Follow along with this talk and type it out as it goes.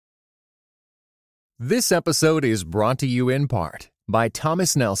This episode is brought to you in part by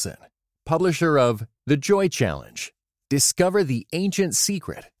Thomas Nelson, publisher of The Joy Challenge. Discover the ancient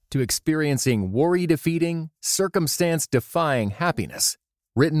secret to experiencing worry-defeating, circumstance-defying happiness.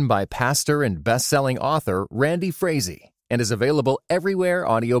 Written by pastor and best-selling author Randy Frazee and is available everywhere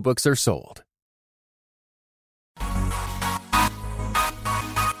audiobooks are sold.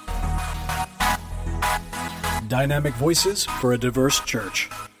 Dynamic voices for a diverse church.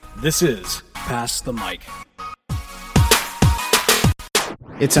 This is Pass the Mic.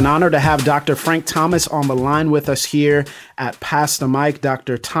 It's an honor to have Dr. Frank Thomas on the line with us here at Pass the Mic.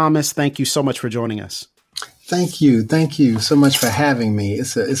 Dr. Thomas, thank you so much for joining us. Thank you. Thank you so much for having me.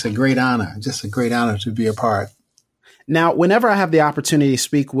 It's a great honor, just a great honor to be a part. Now, whenever I have the opportunity to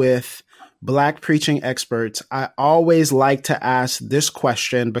speak with Black preaching experts, I always like to ask this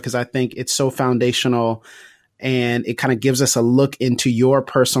question because I think it's so foundational and it kind of gives us a look into your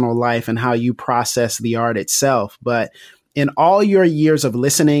personal life and how you process the art itself. But in all your years of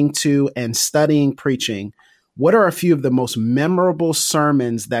listening to and studying preaching, what are a few of the most memorable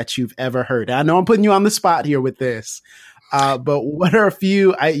sermons that you've ever heard? I know I'm putting you on the spot here with this, but what are a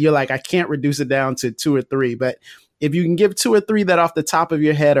few? You're like, I can't reduce it down to two or three, but if you can give two or three that off the top of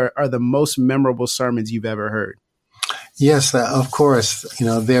your head are the most memorable sermons you've ever heard. Yes, of course.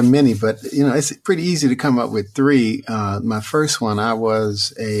 There are many, but, it's pretty easy to come up with three. My first one, I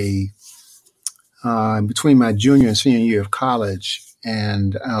was between my junior and senior year of college,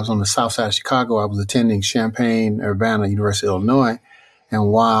 and I was on the south side of Chicago. I was attending Champaign-Urbana, University of Illinois. And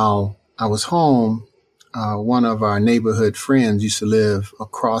while I was home, one of our neighborhood friends used to live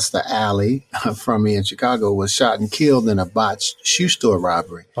across the alley from me in Chicago, was shot and killed in a botched shoe store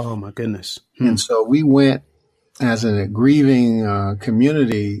robbery. Oh, my goodness. And so we went as a grieving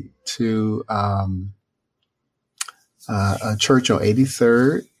community to a church on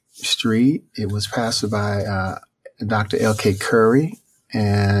 83rd Street. It was pastored by Dr. L.K. Curry,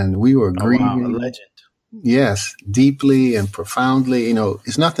 and we were grieving. Wow, a legend. Yes, deeply and profoundly.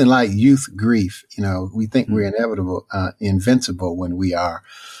 It's nothing like youth grief. We think we're invincible when we are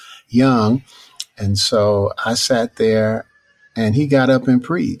young. And so I sat there, and he got up and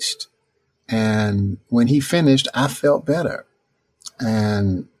preached. And when he finished, I felt better.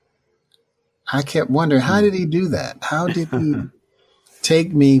 And I kept wondering, how did he do that? How did he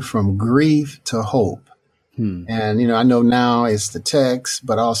take me from grief to hope? And, I know now it's the text,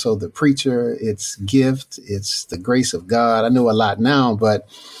 but also the preacher, it's gift, it's the grace of God. I know a lot now, but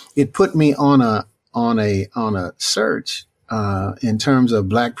it put me on a search in terms of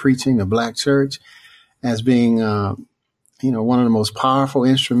Black preaching, the Black church, as being one of the most powerful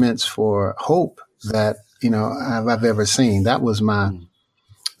instruments for hope that, I've ever seen. That was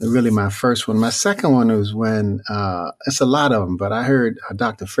really my first one. My second one was when, it's a lot of them, but I heard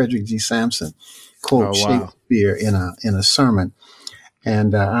Dr. Frederick G. Sampson quote Shakespeare in a sermon.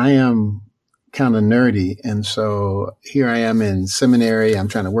 And I am kind of nerdy. And so here I am in seminary. I'm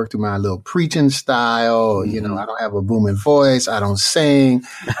trying to work through my little preaching style. I don't have a booming voice. I don't sing.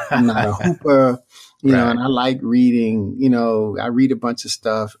 I'm not a hooper. And I like reading, I read a bunch of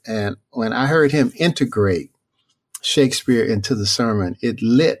stuff. And when I heard him integrate Shakespeare into the sermon, it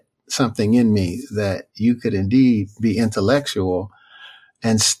lit something in me that you could indeed be intellectual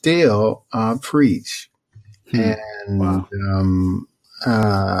and still preach. And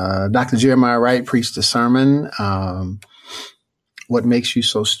Dr. Jeremiah Wright preached a sermon, What Makes You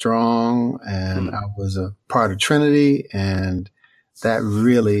So Strong? And I was a part of Trinity, and that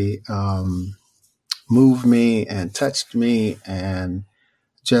really moved me and touched me, and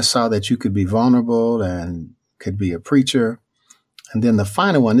just saw that you could be vulnerable and could be a preacher. And then the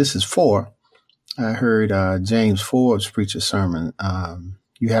final one, this is 4. I heard James Forbes preach a sermon,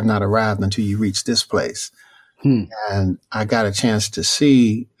 You Have Not Arrived Until You Reach This Place. And I got a chance to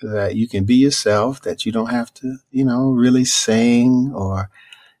see that you can be yourself, that you don't have to, really sing or,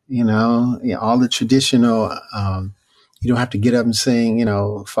 all the traditional, you don't have to get up and sing,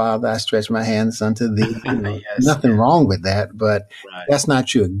 Father, I stretch my hands unto thee. Nothing wrong with that, but that's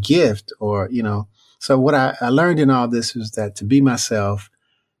not your gift or, So what I learned in all this is that to be myself,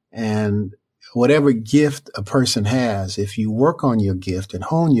 and whatever gift a person has, if you work on your gift and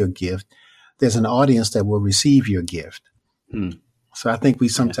hone your gift, there's an audience that will receive your gift. So I think we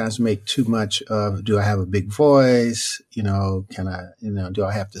sometimes make too much of, do I have a big voice? Can I, do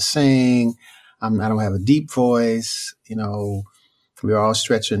I have to sing? I don't have a deep voice. We're all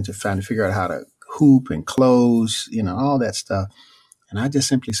stretching to trying to figure out how to hoop and close, all that stuff. And I just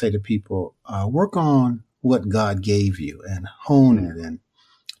simply say to people, work on what God gave you and hone it and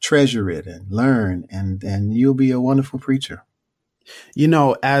treasure it and learn, and you'll be a wonderful preacher. You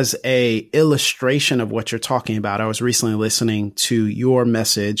know, as a illustration of what you're talking about, I was recently listening to your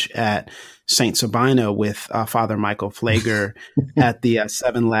message at St. Sabina with Father Michael Flager at the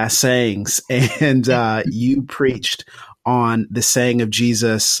Seven Last Sayings. And you preached on the saying of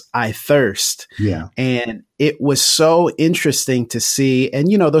Jesus, I thirst. Yeah. And it was so interesting to see.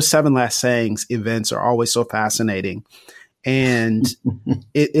 And, you know, those Seven Last Sayings events are always so fascinating. And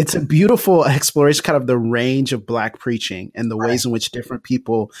it's a beautiful exploration, kind of the range of Black preaching and the ways in which different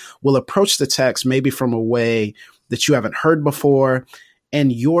people will approach the text, maybe from a way that you haven't heard before.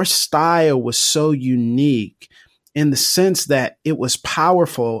 And your style was so unique in the sense that it was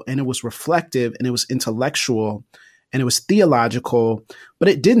powerful and it was reflective and it was intellectual and it was theological, but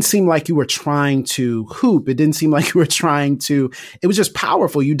it didn't seem like you were trying to hoop. It didn't seem like you were it was just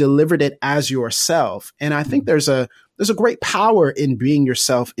powerful. You delivered it as yourself. And I think there's a great power in being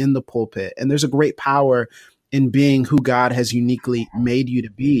yourself in the pulpit. And there's a great power in being who God has uniquely made you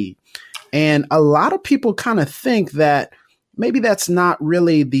to be. And a lot of people kind of think that maybe that's not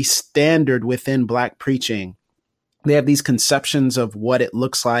really the standard within Black preaching. They have these conceptions of what it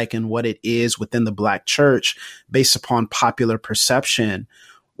looks like and what it is within the Black church based upon popular perception.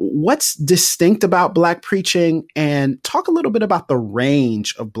 What's distinct about Black preaching? And talk a little bit about the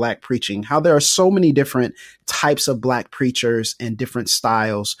range of Black preaching, how there are so many different types of Black preachers and different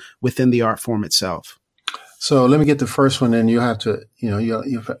styles within the art form itself. So let me get the first one, and you have to,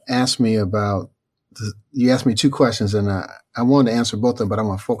 you asked me about, you asked me two questions, and I wanted to answer both of them, but I'm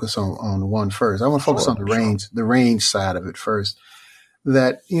going to focus on one first. I want to focus on the range side of it first.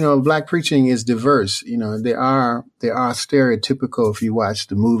 That, Black preaching is diverse. There are stereotypical, if you watch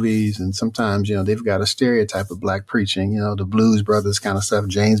the movies, and sometimes, they've got a stereotype of Black preaching, the Blues Brothers kind of stuff,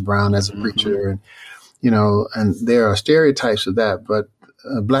 James Brown as a preacher, and, and there are stereotypes of that. But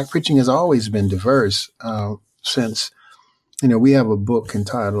Black preaching has always been diverse since, we have a book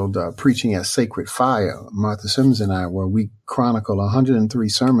entitled Preaching at Sacred Fire, Martha Simmons and I, where we chronicle 103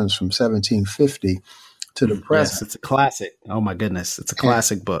 sermons from 1750 to the present. Yes, it's a classic. Oh my goodness. It's a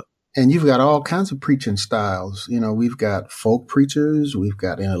classic book. And you've got all kinds of preaching styles. We've got folk preachers, we've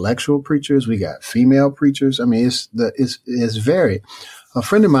got intellectual preachers, we got female preachers. I mean, it's varied. A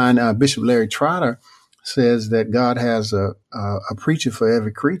friend of mine, Bishop Larry Trotter, says that God has a preacher for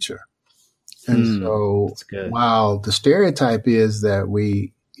every creature. And so while the stereotype is that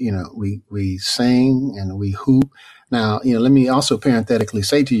we sing and we hoop. Now, let me also parenthetically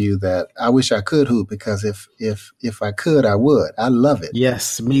say to you that I wish I could hoop, because if I could, I would. I love it.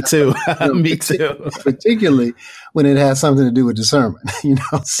 Yes, me too. Me too. Particularly when it has something to do with the sermon,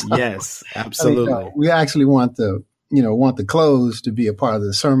 So, yes, absolutely. I mean, we actually want the clothes to be a part of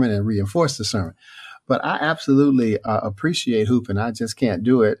the sermon and reinforce the sermon. But I absolutely appreciate hooping. I just can't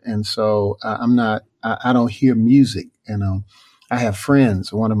do it. And so I don't hear music. I have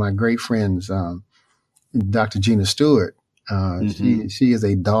friends. One of my great friends, Dr. Gina Stewart, she is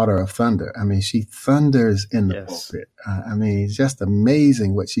a daughter of thunder. I mean, she thunders in the pulpit. I mean, it's just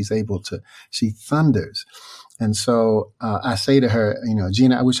amazing what she's able to, she thunders. And so I say to her,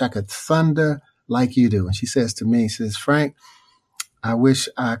 Gina, I wish I could thunder like you do. And she says to me, Frank, I wish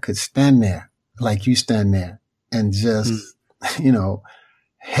I could stand there like you stand there and just,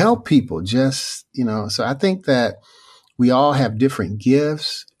 help people so I think that we all have different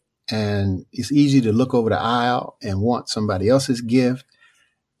gifts, and it's easy to look over the aisle and want somebody else's gift.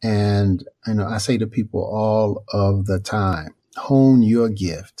 And, I say to people all of the time, hone your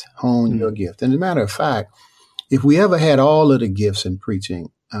gift, your gift. And as a matter of fact, if we ever had all of the gifts in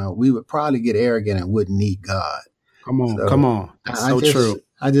preaching, we would probably get arrogant and wouldn't need God. Come on. That's so true.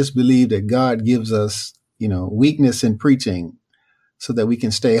 I just believe that God gives us, weakness in preaching so that we can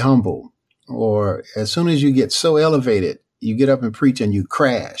stay humble. Or as soon as you get so elevated, you get up and preach and you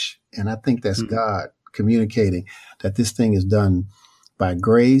crash. And I think that's God communicating that this thing is done by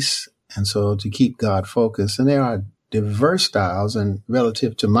grace. And so to keep God focused, and there are diverse styles, and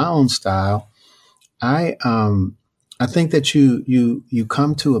relative to my own style, I think that you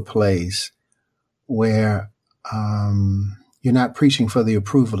come to a place where, you're not preaching for the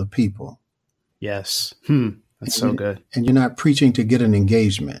approval of people. Yes. That's so good. And you're not preaching to get an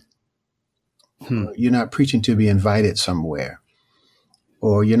engagement. You're not preaching to be invited somewhere.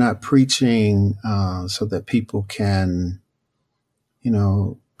 Or you're not preaching so that people can,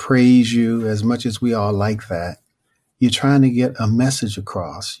 praise you as much as we all like that. You're trying to get a message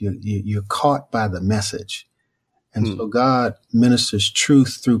across. You're caught by the message. And so God ministers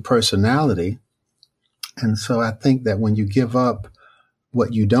truth through personality. And so I think that when you give up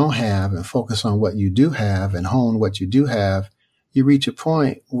what you don't have and focus on what you do have and hone what you do have, you reach a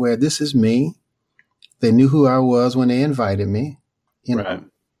point where this is me. They knew who I was when they invited me. you Right.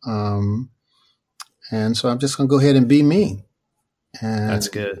 know. And so I'm just going to go ahead and be me. And, That's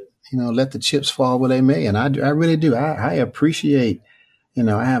good. Let the chips fall where they may. And I really do. I appreciate,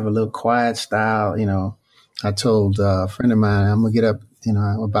 I have a little quiet style. I told a friend of mine, I'm going to get up,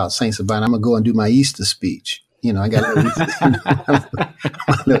 about St. Sabina. I'm going to go and do my Easter speech. I got a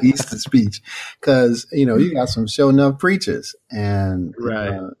little Easter speech because, you got some show enough preachers. And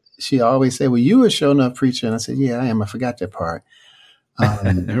Right. She always said, well, you a show enough preacher. And I said, yeah, I am. I forgot that part.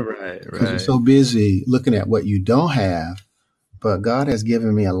 Right. Because you're so busy looking at what you don't have. But God has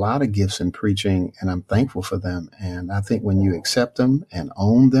given me a lot of gifts in preaching, and I'm thankful for them. And I think when you accept them and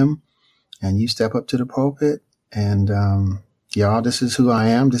own them, and you step up to the pulpit, and y'all, this is who I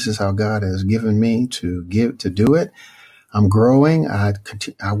am. This is how God has given me to do it. I'm growing. I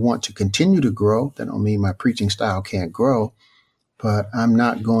want to continue to grow. That don't mean my preaching style can't grow, but I'm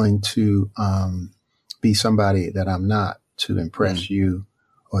not going to be somebody that I'm not to impress you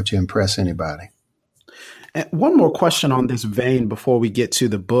or to impress anybody. And one more question on this vein before we get to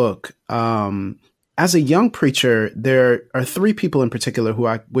the book. As a young preacher, there are three people in particular who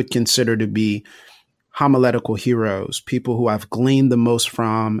I would consider to be homiletical heroes, people who I've gleaned the most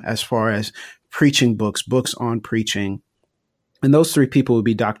from as far as preaching books on preaching. And those three people would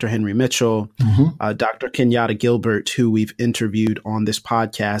be Dr. Henry Mitchell, Dr. Kenyatta Gilbert, who we've interviewed on this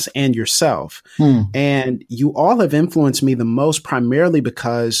podcast, and yourself. And you all have influenced me the most primarily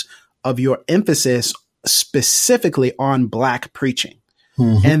because of your emphasis specifically on Black preaching.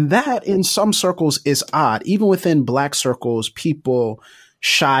 And that in some circles is odd. Even within Black circles, people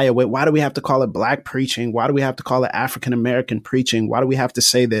shy away. Why do we have to call it Black preaching? Why do we have to call it African American preaching? Why do we have to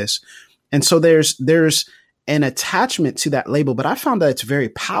say this? And so there's an attachment to that label, but I found that it's very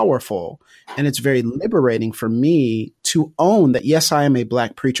powerful and it's very liberating for me to own that, yes, I am a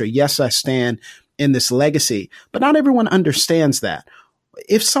Black preacher. Yes, I stand in this legacy, but not everyone understands that.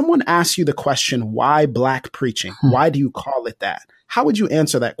 If someone asks you the question, why Black preaching? Why do you call it that? How would you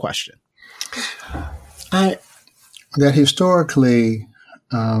answer that question? That historically,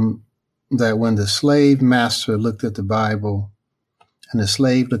 that when the slave master looked at the Bible and the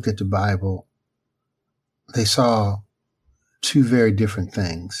slave looked at the Bible, they saw two very different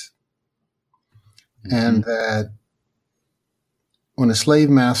things. And that when the slave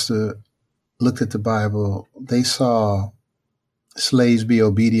master looked at the Bible, they saw slaves be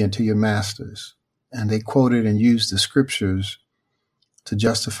obedient to your masters. And they quoted and used the scriptures to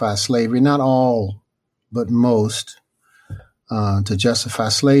justify slavery. Not all, but most, to justify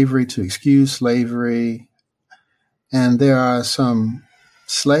slavery, to excuse slavery. And there are some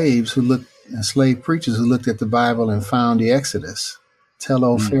slave preachers who looked at the Bible and found the Exodus. Tell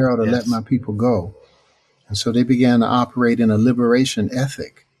old Pharaoh to let my people go. And so they began to operate in a liberation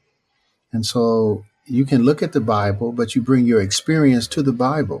ethic. And so you can look at the Bible, but you bring your experience to the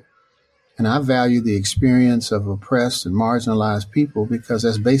Bible. And I value the experience of oppressed and marginalized people because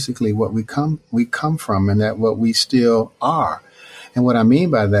that's basically what we come from, and that what we still are. And what I mean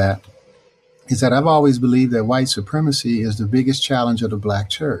by that is that I've always believed that white supremacy is the biggest challenge of the Black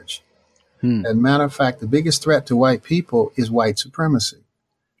church. As a matter of fact, the biggest threat to white people is white supremacy.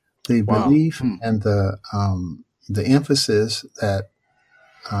 The belief and the emphasis that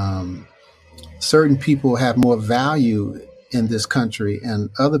certain people have more value in this country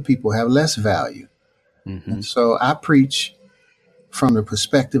and other people have less value. And so I preach from the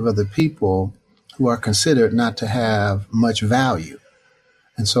perspective of the people who are considered not to have much value.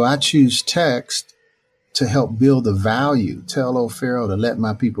 And so I choose text to help build the value. Tell old Pharaoh to let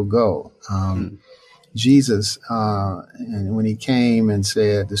my people go. Jesus, and when he came and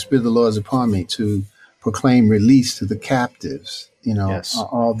said, the Spirit of the Lord is upon me to proclaim release to the captives,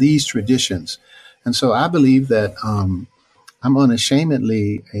 all these traditions. And so I believe that I'm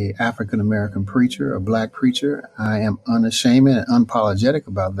unashamedly a African-American preacher, a Black preacher. I am unashamed and unapologetic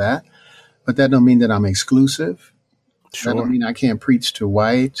about that. But that don't mean that I'm exclusive. Sure. That don't mean I can't preach to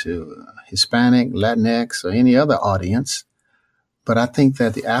white, to Hispanic, Latinx, or any other audience. But I think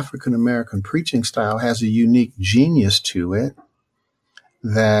that the African-American preaching style has a unique genius to it,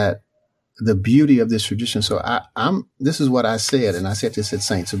 that the beauty of this tradition. So this is what I said, and I said this at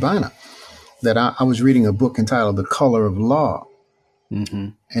St. Sabina, that I was reading a book entitled The Color of Law.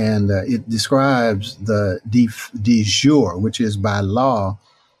 And it describes the de jure, which is by law,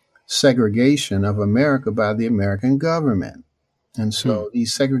 segregation of America by the American government. And so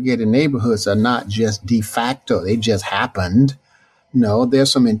these segregated neighborhoods are not just de facto, they just happened. No,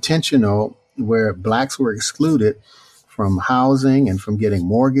 there's some intentional where Blacks were excluded from housing and from getting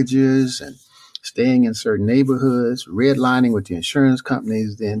mortgages and staying in certain neighborhoods, redlining with the insurance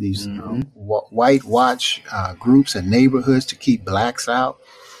companies, then these white watch groups and neighborhoods to keep blacks out.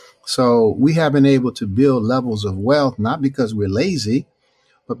 So we have been able to build levels of wealth, not because we're lazy,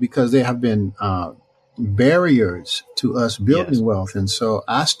 but because there have been barriers to us building wealth. And so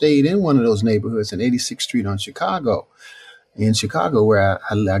I stayed in one of those neighborhoods in 86th Street in Chicago, where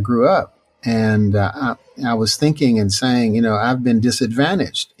I grew up. And I was thinking and saying, I've been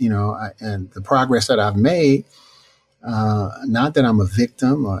disadvantaged, and the progress that I've made, not that I'm a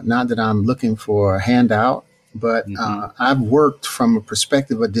victim or not that I'm looking for a handout, but I've worked from a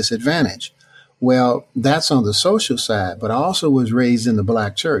perspective of disadvantage. Well, that's on the social side, but I also was raised in the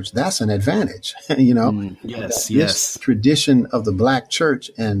Black church. That's an advantage, This tradition of the Black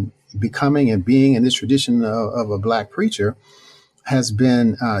church and becoming and being in this tradition of a Black preacher has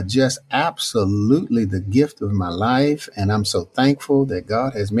been just absolutely the gift of my life. And I'm so thankful that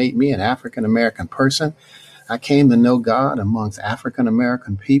God has made me an African-American person. I came to know God amongst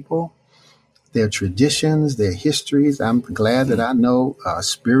African-American people, their traditions, their histories. I'm glad that I know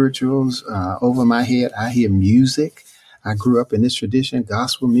spirituals over my head. I hear music. I grew up in this tradition,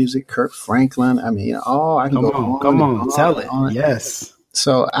 gospel music, Kirk Franklin. I mean, I can go on. Come on, tell it. Yes.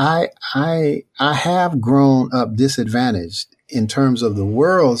 So I have grown up disadvantaged in terms of the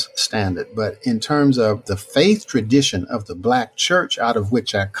world's standard, but in terms of the faith tradition of the Black church out of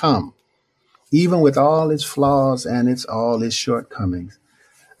which I come, even with all its flaws and all its shortcomings,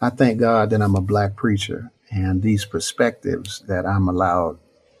 I thank God that I'm a Black preacher and these perspectives that I'm allowed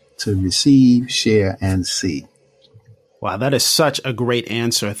to receive, share, and see. Wow, that is such a great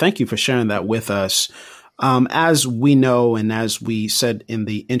answer. Thank you for sharing that with us. As we know, and as we said in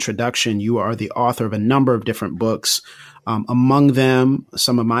the introduction, you are the author of a number of different books. Among them,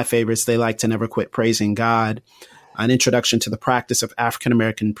 some of my favorites, They Like to Never Quit Praising God, An Introduction to the Practice of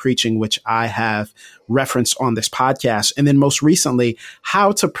African-American Preaching, which I have referenced on this podcast. And then most recently,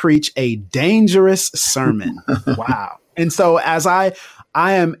 How to Preach a Dangerous Sermon. Wow. And so as I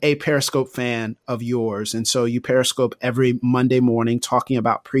am a Periscope fan of yours. And so you Periscope every Monday morning talking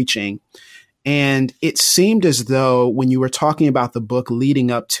about preaching. And it seemed as though when you were talking about the book leading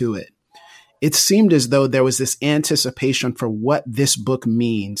up to it, it seemed as though there was this anticipation for what this book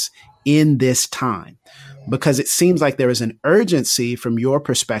means in this time, because it seems like there is an urgency from your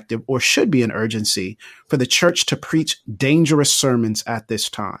perspective, or should be an urgency, for the church to preach dangerous sermons at this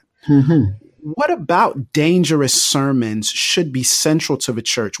time. Mm-hmm. What about dangerous sermons should be central to the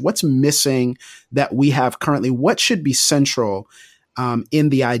church? What's missing that we have currently? What should be central in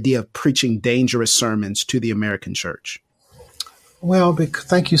the idea of preaching dangerous sermons to the American church? Well,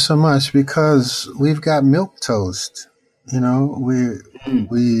 thank you so much, because we've got milquetoast. A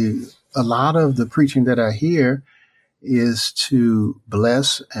lot of the preaching that I hear is to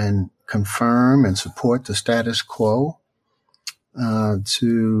bless and confirm and support the status quo. For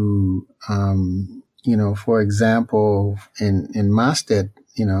example, in my stead,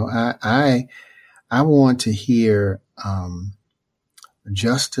 I want to hear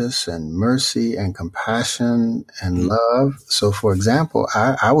justice and mercy and compassion and love. So, for example,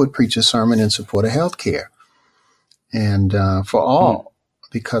 I would preach a sermon in support of healthcare and for all,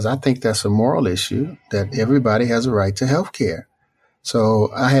 because I think that's a moral issue, that everybody has a right to healthcare. So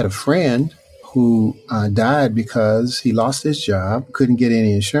I had a friend who died because he lost his job, couldn't get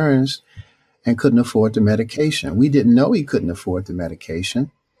any insurance, and couldn't afford the medication. We didn't know he couldn't afford the medication,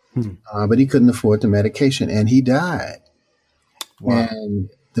 but he couldn't afford the medication, and he died. Wow.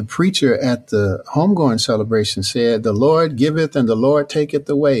 And the preacher at the homegoing celebration said, "The Lord giveth and the Lord taketh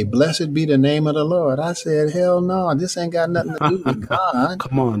away. Blessed be the name of the Lord." I said, hell no, this ain't got nothing to do with God.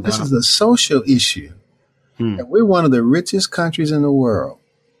 Come on, this is a social issue. And we're one of the richest countries in the world,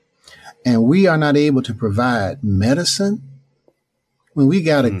 and we are not able to provide medicine when we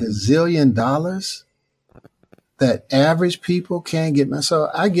got a gazillion dollars that average people can't get. So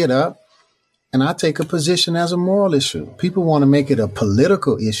I get up and I take a position as a moral issue. People want to make it a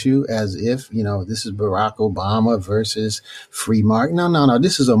political issue as if, this is Barack Obama versus free market. No.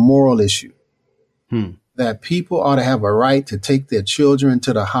 This is a moral issue that people ought to have a right to take their children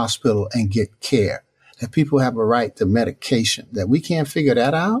to the hospital and get care, that people have a right to medication, that we can't figure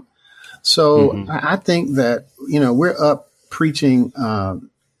that out. So I think that, we're up preaching,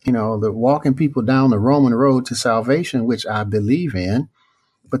 the walking people down the Roman road to salvation, which I believe in.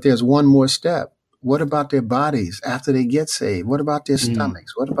 But there's one more step. What about their bodies after they get saved? What about their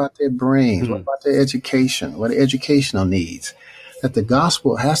stomachs? What about their brains? What about their education? What are educational needs? That the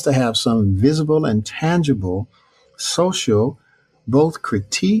gospel has to have some visible and tangible social, both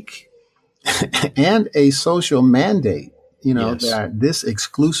critique and a social mandate Yes. that this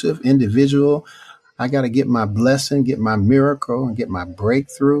exclusive individual, I got to get my blessing, get my miracle, and get my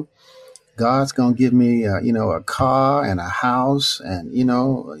breakthrough. God's going to give me, a car and a house and,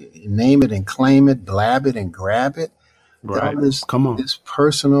 name it and claim it, blab it and grab it. Right. All this, Come on. this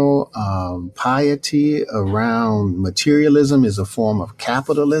personal piety around materialism is a form of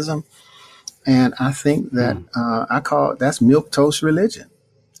capitalism. And I think that that's milquetoast religion.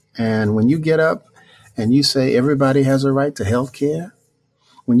 And when you get up and you say everybody has a right to health care,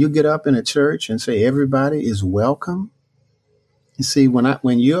 when you get up in a church and say everybody is welcome, you see,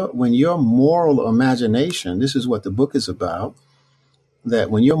 when your moral imagination, this is what the book is about, that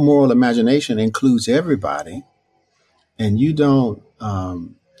when your moral imagination includes everybody, and you don't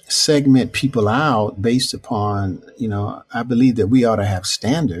segment people out based upon, I believe that we ought to have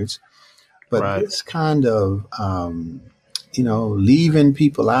standards, but Right. this kind of, leaving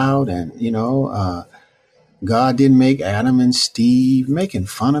people out and, God didn't make Adam and Steve, making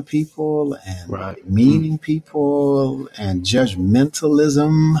fun of people and Right. meaning people and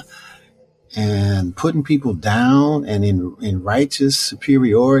judgmentalism and putting people down and in righteous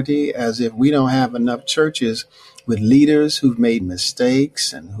superiority, as if we don't have enough churches with leaders who've made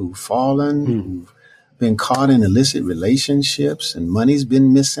mistakes and who've fallen, who've been caught in illicit relationships and money's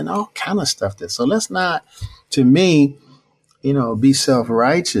been missing, all kind of stuff. So let's not, to me, be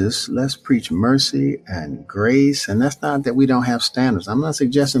self-righteous. Let's preach mercy and grace. And that's not that we don't have standards. I'm not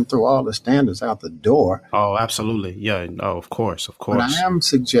suggesting throw all the standards out the door. Oh, absolutely. Yeah. Oh, of course. But I am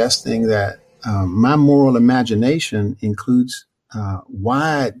suggesting that my moral imagination includes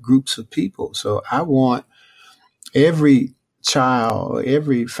wide groups of people. So I want every child,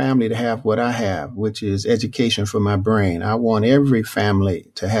 every family to have what I have, which is education for my brain. I want every family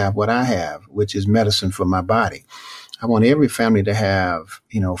to have what I have, which is medicine for my body. I want every family to have,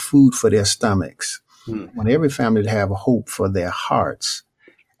 food for their stomachs. I want every family to have hope for their hearts.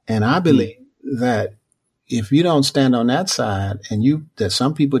 And I believe that if you don't stand on that side and that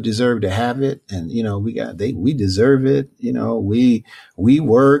some people deserve to have it and, we deserve it, we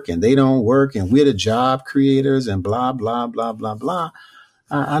work and they don't work and we're the job creators and blah, blah, blah, blah, blah.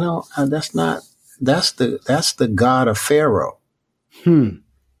 That's the God of Pharaoh.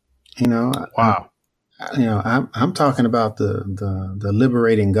 Wow. I'm talking about the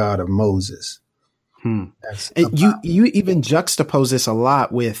liberating God of Moses. And you even juxtapose this a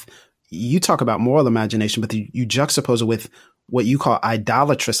lot with, you talk about moral imagination, but you juxtapose it with what you call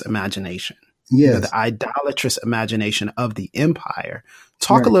idolatrous imagination. Yes. The idolatrous imagination of the empire.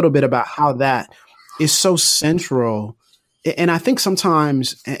 Talk a little bit about how that is so central. And I think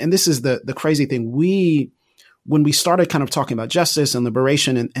sometimes, and this is the crazy thing, when we started kind of talking about justice and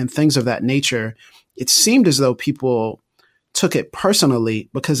liberation and things of that nature, it seemed as though people took it personally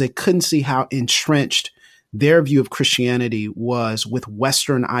because they couldn't see how entrenched their view of Christianity was with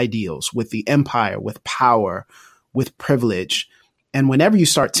Western ideals, with the empire, with power, with privilege. And whenever you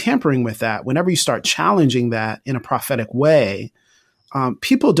start tampering with that, whenever you start challenging that in a prophetic way,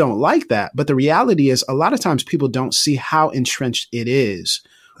 people don't like that. But the reality is a lot of times people don't see how entrenched it is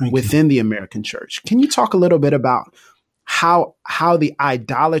within the American church. Can you talk a little bit about how the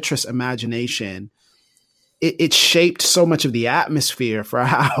idolatrous imagination it shaped so much of the atmosphere for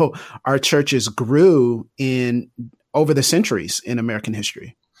how our churches grew over the centuries in American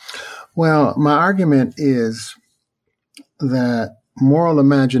history? Well, my argument is that moral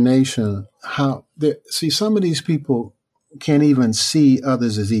imagination, some of these people can't even see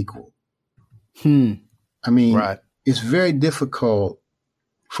others as equal. I mean, It's very difficult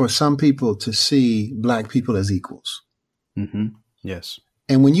for some people to see Black people as equals. Yes.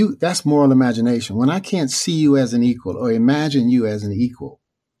 And that's moral imagination. When I can't see you as an equal or imagine you as an equal,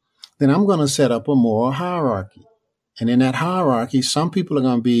 then I'm going to set up a moral hierarchy. And in that hierarchy, some people are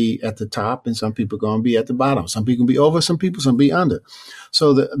going to be at the top and some people are going to be at the bottom. Some people can be over, some people be under.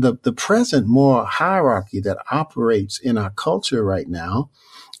 So the present moral hierarchy that operates in our culture right now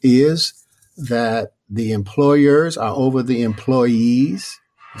is that the employers are over the employees.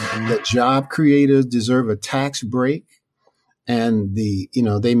 The job creators deserve a tax break. And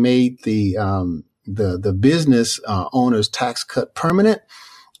they made the business owners tax cut permanent,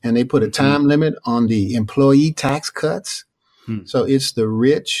 and they put a time limit on the employee tax cuts. So it's the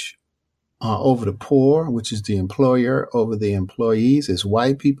rich over the poor, which is the employer over the employees. It's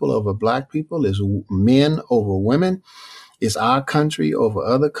white people over Black people. It's men over women. It's our country over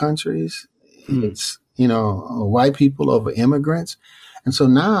other countries. It's white people over immigrants. And so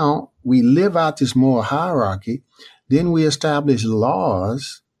now we live out this moral hierarchy. Then we establish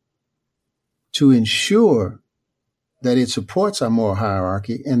laws to ensure that it supports our moral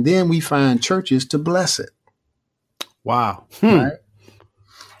hierarchy. And then we find churches to bless it. Wow. Right?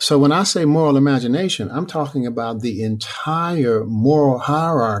 So when I say moral imagination, I'm talking about the entire moral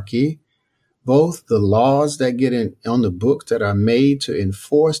hierarchy, both the laws that get on the books that are made to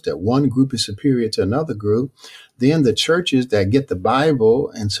enforce that one group is superior to another group, then the churches that get the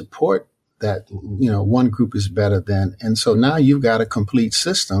Bible and support that, one group is better than. And so now you've got a complete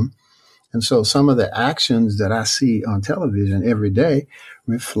system. And so some of the actions that I see on television every day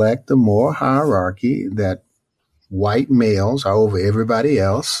reflect the moral hierarchy that white males are over everybody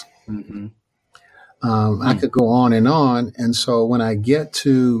else. Mm-hmm. I could go on. And so when I get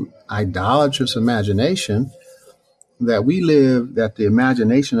to idolatrous imagination, that the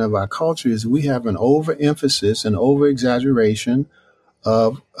imagination of our culture is we have an overemphasis and over-exaggeration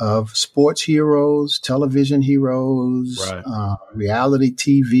of sports heroes, television heroes, right. Reality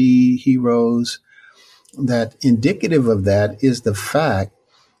TV heroes. That indicative of that is the fact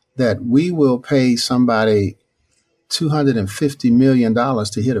that we will pay somebody $250 million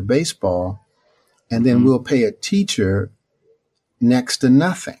to hit a baseball, and then we'll pay a teacher next to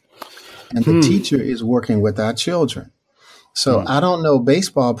nothing. And the teacher is working with our children. So I don't know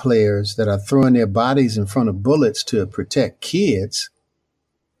baseball players that are throwing their bodies in front of bullets to protect kids,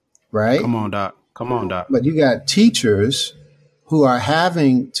 right? Come on, Doc. But you got teachers who are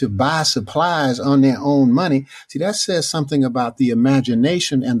having to buy supplies on their own money. See, that says something about the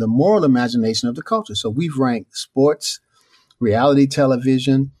imagination and the moral imagination of the culture. So we've ranked sports, reality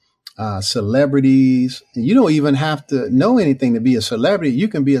television, celebrities. And you don't even have to know anything to be a celebrity. You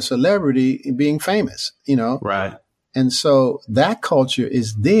can be a celebrity being famous, Right. And so that culture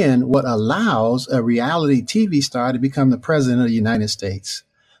is then what allows a reality TV star to become the president of the United States.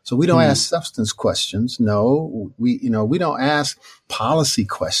 So we don't ask substance questions. No, we don't ask policy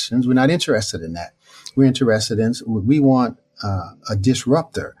questions. We're not interested in that. We're interested in, we want a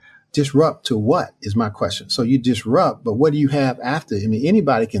disruptor. Disrupt to what is my question. So you disrupt, but what do you have after? I mean,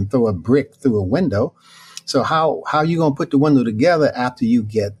 anybody can throw a brick through a window. So how are you going to put the window together after you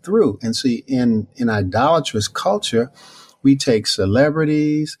get through? And see, in idolatrous culture, we take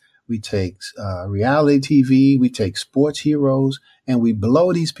celebrities, we take reality TV, we take sports heroes, and we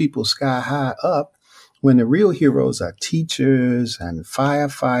blow these people sky high up when the real heroes are teachers and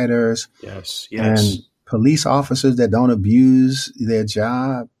firefighters. Yes. And police officers that don't abuse their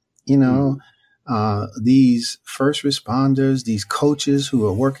job. These first responders, these coaches who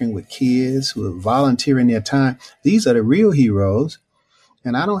are working with kids, who are volunteering their time. These are the real heroes.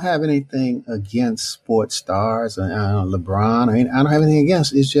 And I don't have anything against sports stars or LeBron. I don't have anything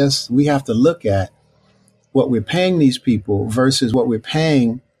against. It's just we have to look at what we're paying these people versus what we're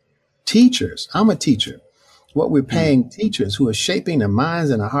paying teachers. I'm a teacher. What we're paying teachers who are shaping the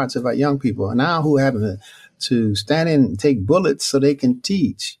minds and the hearts of our young people, and now who are having to stand in and take bullets so they can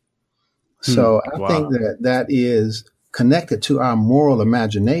teach. So I think that is connected to our moral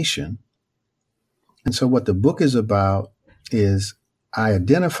imagination. And so what the book is about is I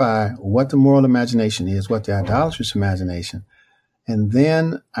identify what the moral imagination is, what the idolatrous imagination, and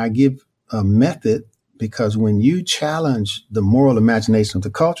then I give a method, because when you challenge the moral imagination of the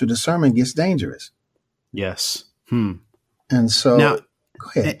culture, the sermon gets dangerous. Yes. And so now,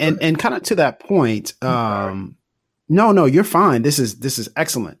 go ahead. And kind of to that point, no, you're fine. This is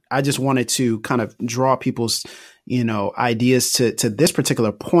excellent. I just wanted to kind of draw people's, ideas to this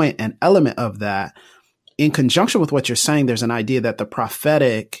particular point and element of that. In conjunction with what you're saying, there's an idea that the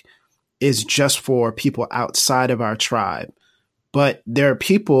prophetic is just for people outside of our tribe. But there are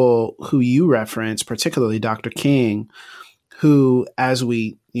people who you reference, particularly Dr. King, who, as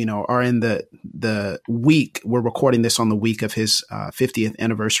we, are in the week, we're recording this on the week of his 50th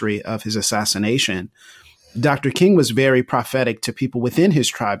anniversary of his assassination. Dr. King was very prophetic to people within his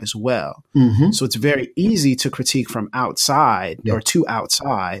tribe as well. Mm-hmm. So it's very easy to critique from outside or to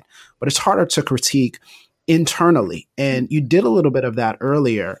outside, but it's harder to critique internally. And you did a little bit of that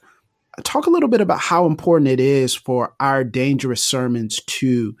earlier. Talk a little bit about how important it is for our dangerous sermons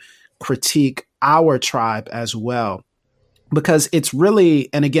to critique our tribe as well. Because it's really,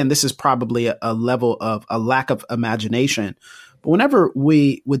 and again, this is probably a level of a lack of imagination. But whenever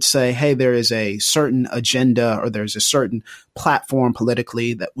we would say, hey, there is a certain agenda or there's a certain platform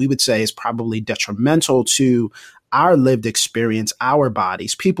politically that we would say is probably detrimental to our lived experience, our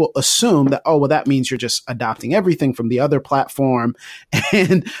bodies, people assume that, oh, well, that means you're just adopting everything from the other platform.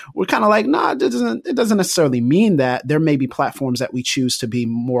 And we're kind of like, no, it doesn't necessarily mean that. There may be platforms that we choose to be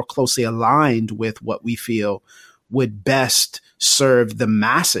more closely aligned with what we feel would best serve the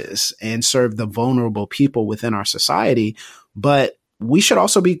masses and serve the vulnerable people within our society. But we should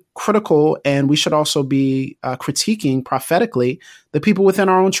also be critical, and we should also be critiquing prophetically the people within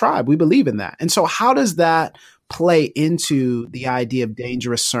our own tribe. We believe in that. And so how does that play into the idea of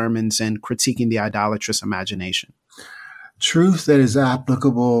dangerous sermons and critiquing the idolatrous imagination? Truth that is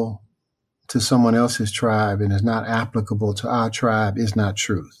applicable to someone else's tribe and is not applicable to our tribe is not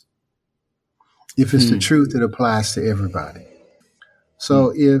truth. If it's the truth, it applies to everybody.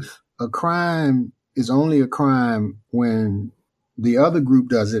 So if a crime is only a crime when the other group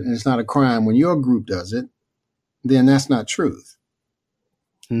does it, and it's not a crime when your group does it, then that's not truth.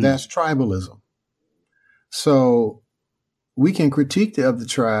 That's tribalism. So we can critique the other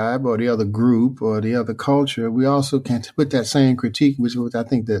tribe or the other group or the other culture. We also can put that same critique, which I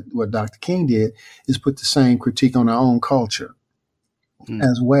think that what Dr. King did, is put the same critique on our own culture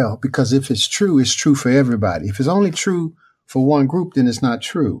as well. Because if it's true for everybody. If it's only true for one group, then it's not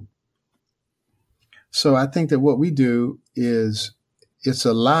true. So I think that what we do is, it's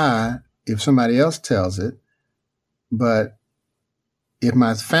a lie if somebody else tells it, but if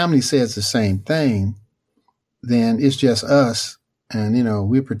my family says the same thing, then it's just us, and,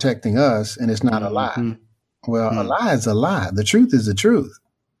 we're protecting us, and it's not a lie. Well, a lie is a lie. The truth is the truth.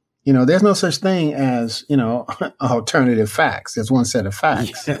 There's no such thing as, alternative facts. There's one set of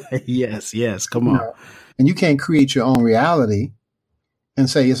facts. Yes. Come on. And you can't create your own reality and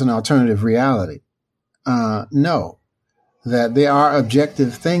say it's an alternative reality. No, that there are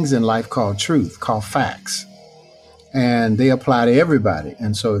objective things in life called truth, called facts. And they apply to everybody.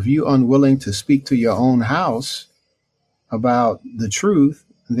 And so if you're unwilling to speak to your own house about the truth,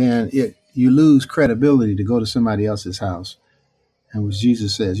 then you lose credibility to go to somebody else's house. And which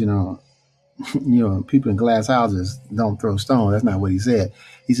Jesus says, people in glass houses don't throw stones. That's not what he said.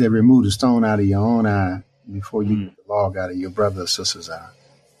 He said, remove the stone out of your own eye before you get the log out of your brother or sister's eye.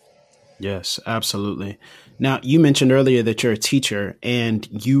 Yes, absolutely. Now, you mentioned earlier that you're a teacher and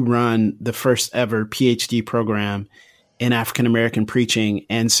you run the first ever PhD program in African American preaching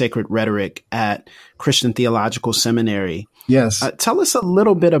and sacred rhetoric at Christian Theological Seminary. Yes. Tell us a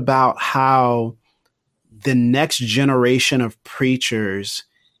little bit about how the next generation of preachers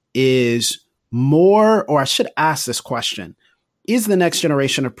is more, or I should ask this question, is the next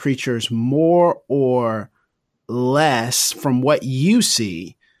generation of preachers more or less, from what you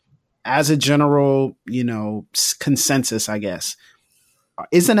see, as a general, consensus, I guess,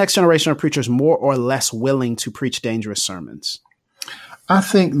 is the next generation of preachers more or less willing to preach dangerous sermons? I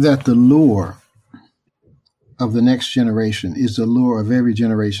think that the lure of the next generation is the lure of every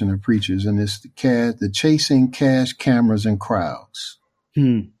generation of preachers, and it's the chasing cash, cameras, and crowds.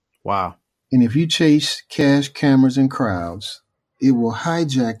 Wow. And if you chase cash, cameras, and crowds, it will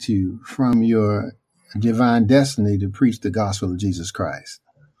hijack you from your divine destiny to preach the gospel of Jesus Christ.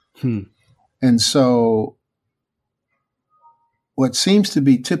 And so what seems to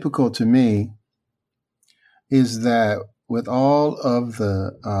be typical to me is that with all of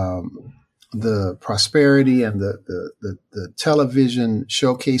the prosperity and the television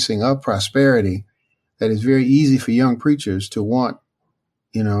showcasing of prosperity, that it's very easy for young preachers to want,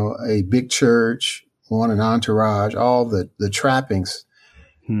 a big church, want an entourage, all the trappings,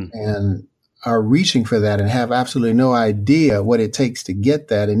 and are reaching for that and have absolutely no idea what it takes to get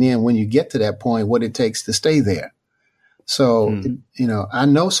that. And then when you get to that point, what it takes to stay there. So, I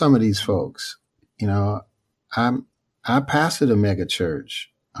know some of these folks, I pastored a mega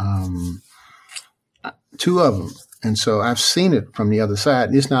church, 2 of them. And so I've seen it from the other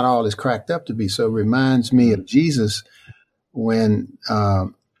side. It's not all it's cracked up to be. So it reminds me of Jesus when,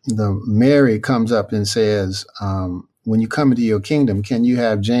 the Mary comes up and says, when you come into your kingdom, can you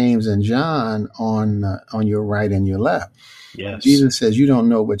have James and John on your right and your left? Yes. Jesus says, you don't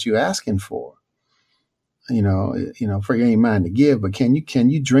know what you're asking for. For you ain't mind to give, but can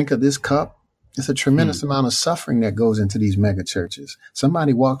you drink of this cup? It's a tremendous amount of suffering that goes into these mega churches.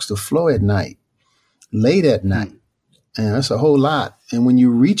 Somebody walks the floor at night, late at night, and that's a whole lot. And when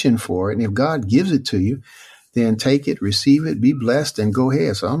you're reaching for it, and if God gives it to you, then take it, receive it, be blessed, and go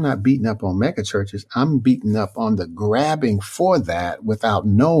ahead. So I'm not beating up on mega churches. I'm beating up on the grabbing for that without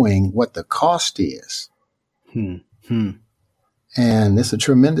knowing what the cost is. And it's a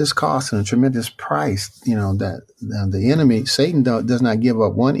tremendous cost and a tremendous price, that the enemy, Satan, does not give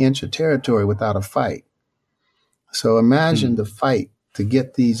up 1 inch of territory without a fight. So imagine the fight to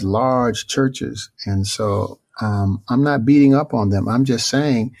get these large churches. And so I'm not beating up on them. I'm just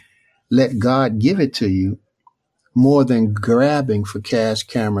saying, let God give it to you, more than grabbing for cash,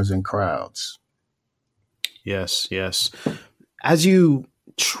 cameras, and crowds. Yes. As you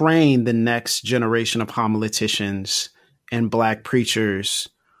train the next generation of homileticians and Black preachers,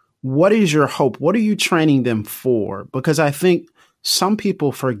 what is your hope? What are you training them for? Because I think some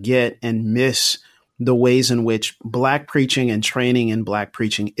people forget and miss the ways in which Black preaching and training in Black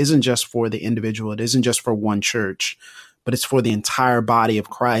preaching isn't just for the individual. It isn't just for one church, but it's for the entire body of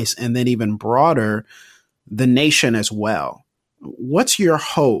Christ, and then even broader, the nation as well. What's your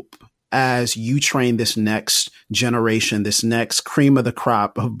hope as you train this next generation, this next cream of the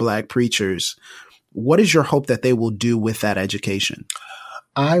crop of Black preachers? What is your hope that they will do with that education?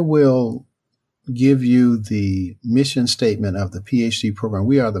 I will give you the mission statement of the PhD program.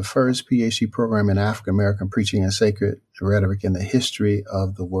 We are the first PhD program in African American preaching and sacred rhetoric in the history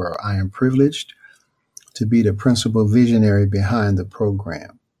of the world. I am privileged to be the principal visionary behind the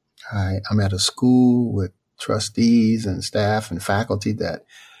program. I'm at a school with trustees and staff and faculty that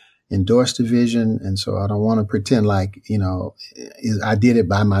endorse the vision. And so I don't want to pretend like, I did it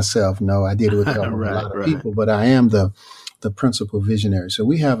by myself. No, I did it with help of a lot of people, but I am the principal visionary. So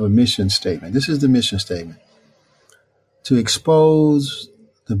we have a mission statement. This is the mission statement: to expose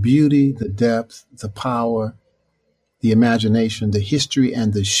the beauty, the depth, the power, the imagination, the history,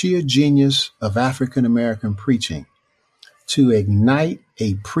 and the sheer genius of African American preaching, to ignite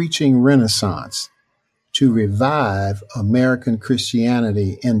a preaching renaissance, to revive American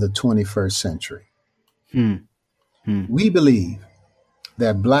Christianity in the 21st century. We believe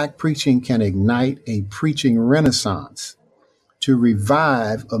that Black preaching can ignite a preaching renaissance to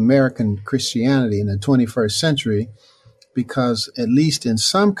revive American Christianity in the 21st century, because at least in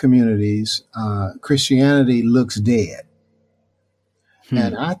some communities, Christianity looks dead.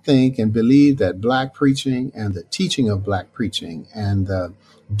 And I think and believe that Black preaching and the teaching of Black preaching and the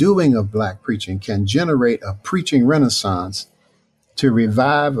doing of Black preaching can generate a preaching renaissance to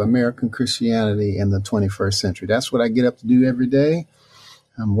revive American Christianity in the 21st century. That's what I get up to do every day.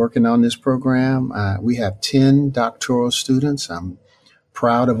 I'm working on this program. We have 10 doctoral students. I'm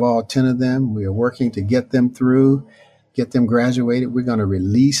proud of all 10 of them. We are working to get them through, get them graduated. We're going to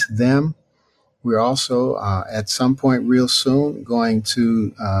release them. We're also, at some point real soon, going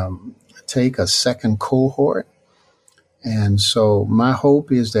to take a second cohort. And so my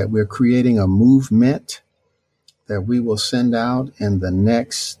hope is that we're creating a movement that we will send out in the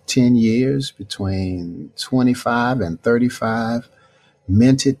next 10 years, between 25 and 35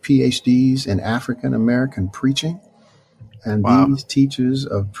 minted PhDs in African American preaching. And these teachers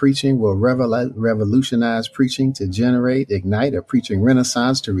of preaching will revolutionize preaching to ignite a preaching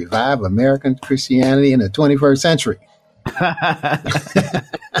renaissance to revive American Christianity in the 21st century.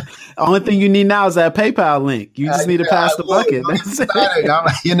 Only thing you need now is that PayPal link. You just need to pass the bucket.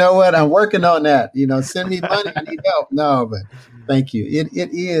 You know what? I'm working on that. Send me money. I need help. No, but thank you. It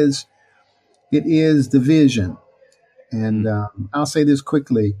is the vision. And I'll say this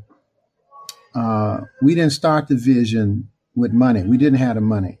quickly. We didn't start the vision with money. We didn't have the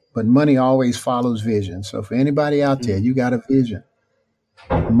money, but money always follows vision. So for anybody out there, you got a vision.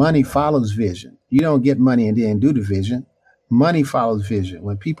 Money follows vision. You don't get money and then do the vision. Money follows vision.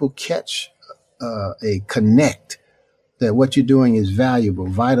 When people catch a connect that what you're doing is valuable,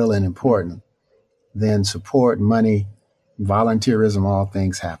 vital, and important, then support, money, volunteerism, all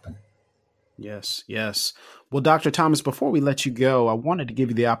things happen. Yes, yes. Well, Dr. Thomas, before we let you go, I wanted to give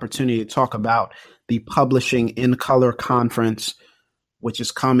you the opportunity to talk about the Publishing in Color Conference, which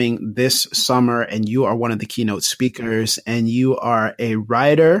is coming this summer, and you are one of the keynote speakers, and you are a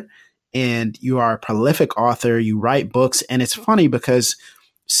writer, and you are a prolific author. You write books, and it's funny because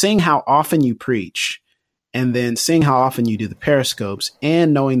seeing how often you preach, and then seeing how often you do the Periscopes,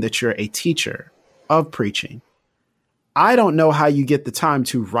 and knowing that you're a teacher of preaching, I don't know how you get the time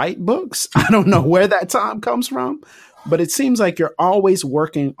to write books. I don't know where that time comes from, but it seems like you're always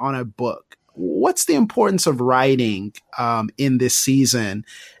working on a book. What's the importance of writing in this season?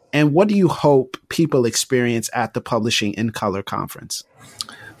 And what do you hope people experience at the Publishing in Color Conference?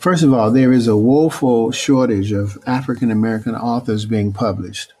 First of all, there is a woeful shortage of African American authors being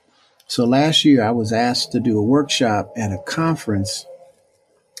published. So last year I was asked to do a workshop at a conference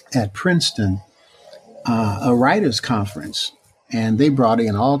at Princeton, a writers conference, and they brought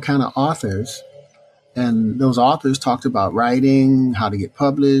in all kind of authors, and those authors talked about writing, how to get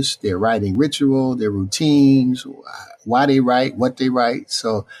published, their writing ritual, their routines, why they write, what they write.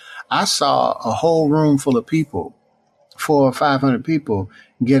 So I saw a whole room full of people, 400 or 500 people,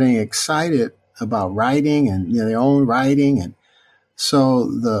 getting excited about writing and their own writing. And so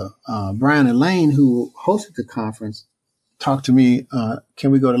the Brian Elaine, who hosted the conference, talked to me,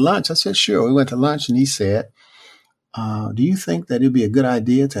 can we go to lunch? I said, sure. We went to lunch, and he said, do you think that it'd be a good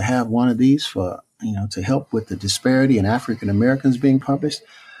idea to have one of these for, to help with the disparity in African Americans being published?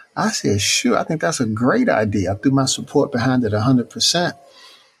 I said, sure. I think that's a great idea. I threw my support behind it 100%.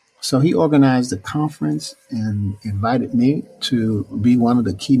 So he organized the conference and invited me to be one of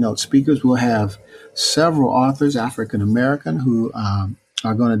the keynote speakers. We'll have several authors, African American, who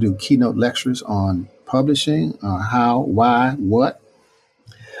are going to do keynote lectures on publishing, how, why, what.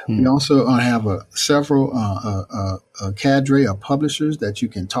 We also have several cadre of publishers that you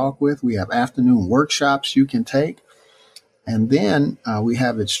can talk with. We have afternoon workshops you can take. And then we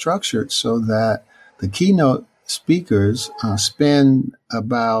have it structured so that the keynote speakers spend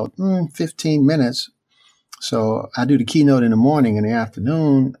about 15 minutes. So I do the keynote in the morning. In the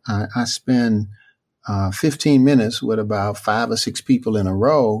afternoon, I spend 15 minutes with about 5 or 6 people in a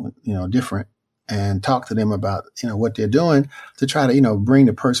row, different, and talk to them about, what they're doing to try to, bring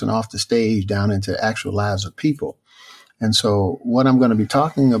the person off the stage down into actual lives of people. And so what I'm going to be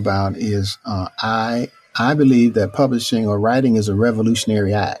talking about is I believe that publishing or writing is a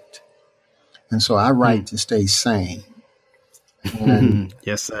revolutionary act. And so I write to stay sane. And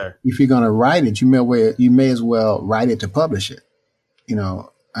yes, sir. If you're going to write it, you may as well write it to publish it,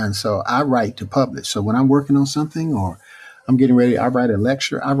 And so I write to publish. So when I'm working on something or I'm getting ready, I write a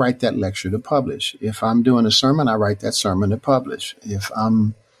lecture. I write that lecture to publish. If I'm doing a sermon, I write that sermon to publish. If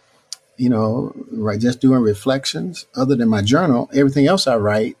I'm, just doing reflections, other than my journal, everything else I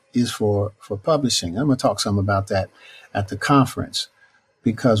write is for publishing. I'm going to talk some about that at the conference,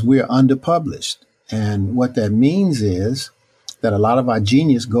 because we're underpublished. And what that means is that a lot of our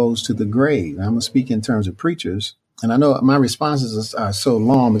genius goes to the grave. I'm going to speak in terms of preachers. And I know my responses are so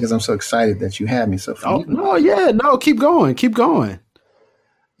long because I'm so excited that you had me. So keep going. Keep going.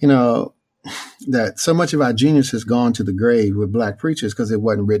 That so much of our genius has gone to the grave with Black preachers because it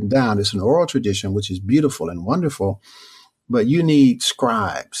wasn't written down. It's an oral tradition, which is beautiful and wonderful, but you need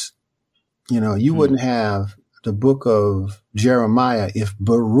scribes. You wouldn't have the book of Jeremiah if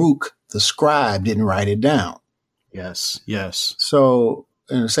Baruch, the scribe, didn't write it down. Yes. So,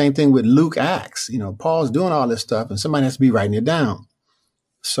 and the same thing with Luke Acts. Paul's doing all this stuff and somebody has to be writing it down.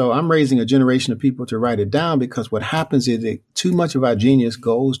 So I'm raising a generation of people to write it down, because what happens is that too much of our genius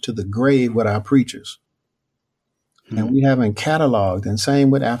goes to the grave with our preachers. And we haven't cataloged. And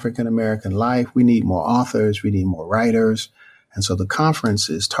same with African American life. We need more authors. We need more writers. And so the conference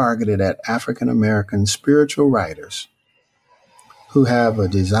is targeted at African American spiritual writers who have a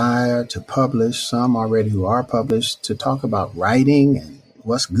desire to publish, some already who are published, to talk about writing and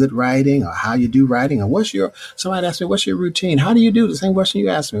what's good writing or how you do writing. Or somebody asked me, what's your routine? How do you do the same question you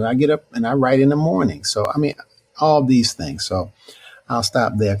asked me? I get up and I write in the morning. So, all these things. So I'll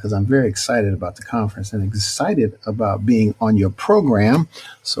stop there because I'm very excited about the conference and excited about being on your program.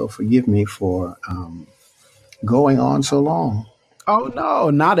 So forgive me for going on so long. Oh, no,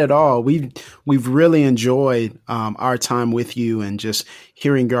 not at all. We've really enjoyed our time with you and just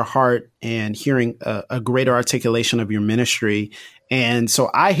hearing your heart and hearing a greater articulation of your ministry. And so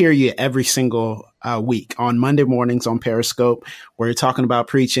I hear you every single week on Monday mornings on Periscope, where you're talking about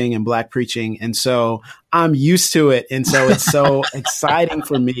preaching and Black preaching. And so I'm used to it. And so it's so exciting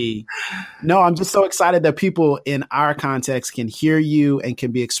for me. No, I'm just so excited that people in our context can hear you and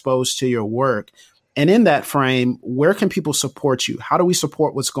can be exposed to your work. And in that frame, where can people support you? How do we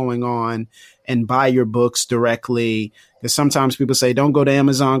support what's going on and buy your books directly? Because sometimes people say, don't go to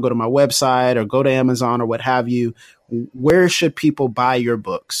Amazon, go to my website or go to Amazon or what have you. Where should people buy your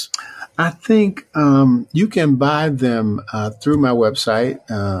books? I think you can buy them through my website,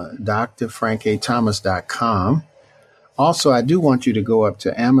 drfrankathomas.com. Also, I do want you to go up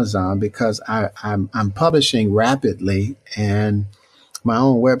to Amazon because I'm publishing rapidly, and my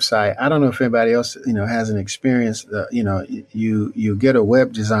own website. I don't know if anybody else, has an experience. You get a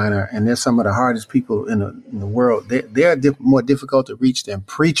web designer, and they're some of the hardest people in the world. They're more difficult to reach than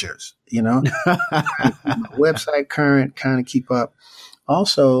preachers. My website current, kind of keep up.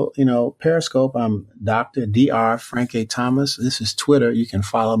 Also, Periscope. I'm Dr. Dr. Frank A. Thomas. This is Twitter. You can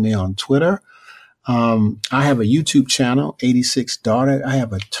follow me on Twitter. I have a YouTube channel, 86 Daughter. I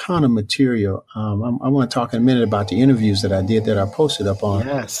have a ton of material. I want to talk in a minute about the interviews that I did that I posted up on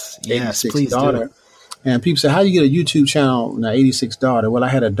 86 please Daughter. do. And people say, how do you get a YouTube channel now, 86 Daughter? Well, I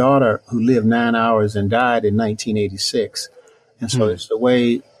had a daughter who lived 9 hours and died in 1986. And so it's the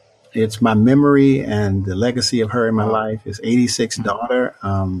way, it's my memory and the legacy of her in my life is 86 Daughter.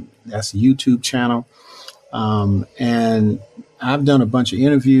 That's a YouTube channel. And I've done a bunch of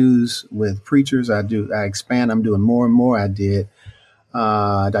interviews with preachers. I expand. I'm doing more and more. I did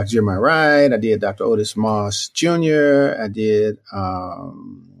Dr. Jeremiah Wright. I did Dr. Otis Moss Jr. I did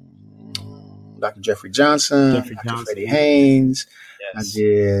Dr. Jeffrey Johnson, Dr. Freddie Haynes. Yes. I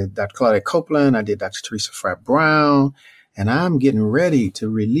did Dr. Claudette Copeland. I did Dr. Teresa Frapp Brown. And I'm getting ready to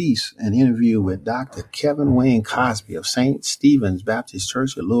release an interview with Dr. Kevin Wayne Cosby of St. Stephen's Baptist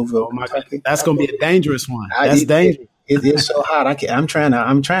Church of Louisville, Kentucky. That's going to be a dangerous one. That's dangerous. It's so hot. I'm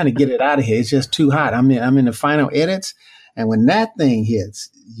trying to get it out of here. It's just too hot. I'm in the final edits. And when that thing hits,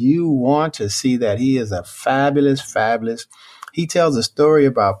 you want to see that he is a fabulous. He tells a story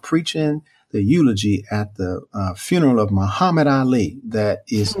about preaching the eulogy at the funeral of Muhammad Ali. That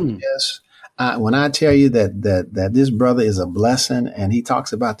is just, when I tell you that this brother is a blessing, and he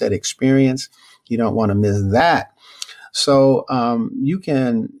talks about that experience, you don't want to miss that. So you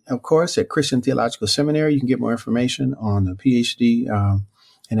can, of course, at Christian Theological Seminary, you can get more information on the PhD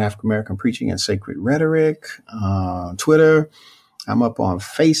in African American Preaching and Sacred Rhetoric. Twitter. I'm up on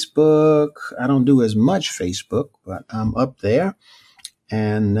Facebook. I don't do as much Facebook, but I'm up there.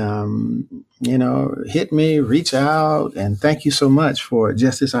 And, hit me, reach out. And thank you so much for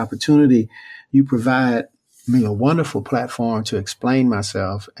just this opportunity. You provide me a wonderful platform to explain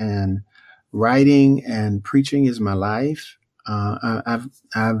myself, and writing and preaching is my life. I'm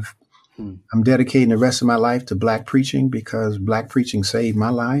dedicating the rest of my life to Black preaching, because Black preaching saved my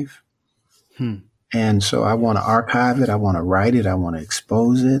life. And so I want to archive it. I want to write it. I want to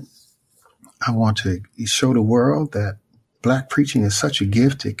expose it. I want to show the world that Black preaching is such a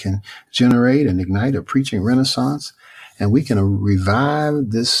gift. It can generate and ignite a preaching renaissance, and we can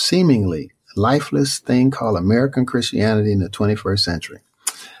revive this seemingly lifeless thing called American Christianity in the 21st century.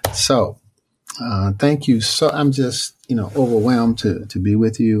 So thank you. So I'm just, overwhelmed to be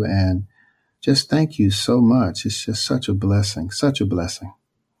with you, and just thank you so much. It's just such a blessing, such a blessing.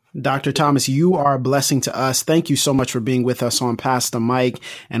 Dr. Thomas, you are a blessing to us. Thank you so much for being with us on Pass the Mic,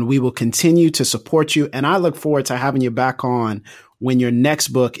 and we will continue to support you. And I look forward to having you back on when your next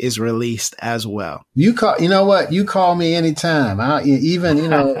book is released as well. You know what? You call me anytime.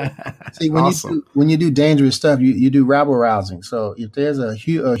 See, when you do dangerous stuff, you do rabble rousing. So if there's a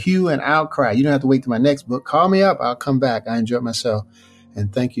hue and outcry, you don't have to wait till my next book. Call me up. I'll come back. I enjoyed myself.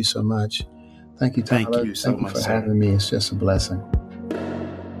 And thank you so much. Thank you, Tyler. Thank you so much for having me. It's just a blessing.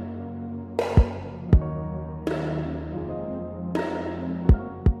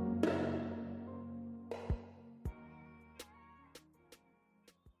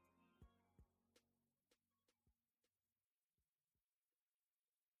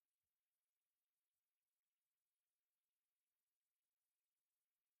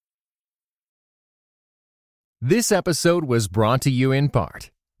 This episode was brought to you in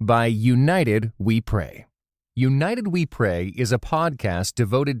part by United We Pray. United We Pray is a podcast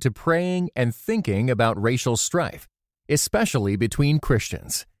devoted to praying and thinking about racial strife, especially between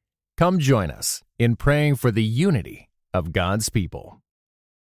Christians. Come join us in praying for the unity of God's people.